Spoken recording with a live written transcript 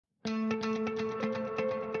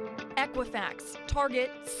Equifax,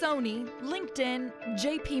 Target, Sony, LinkedIn,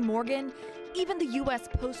 JP Morgan, even the U.S.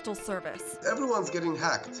 Postal Service. Everyone's getting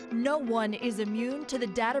hacked. No one is immune to the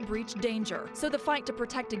data breach danger, so the fight to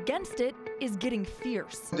protect against it is getting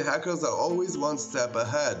fierce. The hackers are always one step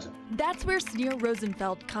ahead. That's where Snir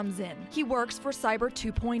Rosenfeld comes in. He works for Cyber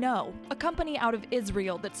 2.0, a company out of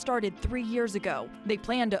Israel that started 3 years ago. They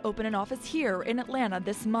plan to open an office here in Atlanta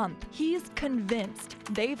this month. He's convinced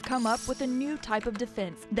they've come up with a new type of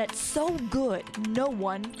defense that's so good no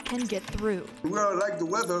one can get through. We are like the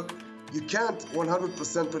weather. You can't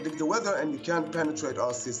 100% predict the weather, and you can't penetrate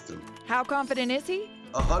our system. How confident is he?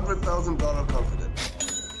 $100,000 confident.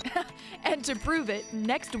 And to prove it,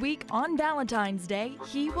 next week on Valentine's Day,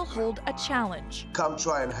 he will hold a challenge. Come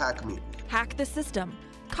try and hack me. Hack the system.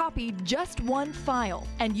 Copy just one file,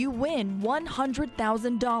 and you win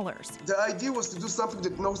 $100,000. The idea was to do something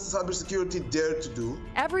that no cybersecurity dared to do.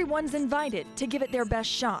 Everyone's invited to give it their best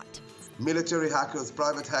shot. Military hackers,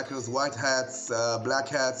 private hackers, white hats, black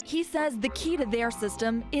hats. He says the key to their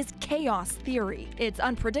system is chaos theory. It's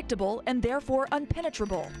unpredictable and therefore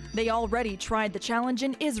unpenetrable. They already tried the challenge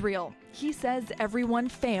in Israel. He says everyone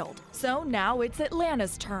failed. So now it's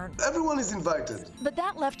Atlanta's turn. Everyone is invited. But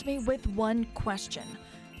that left me with one question.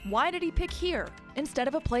 Why did he pick here instead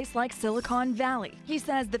of a place like Silicon Valley? He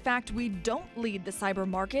says the fact we don't lead the cyber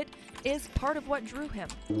market is part of what drew him.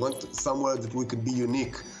 We want somewhere that we could be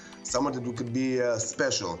unique. Somewhere that we could be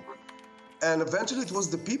special. And eventually it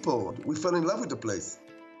was the people. We fell in love with the place.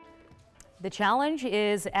 The challenge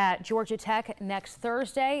is at Georgia Tech next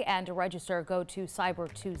Thursday, and to register, go to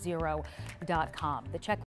cyber20.com. The check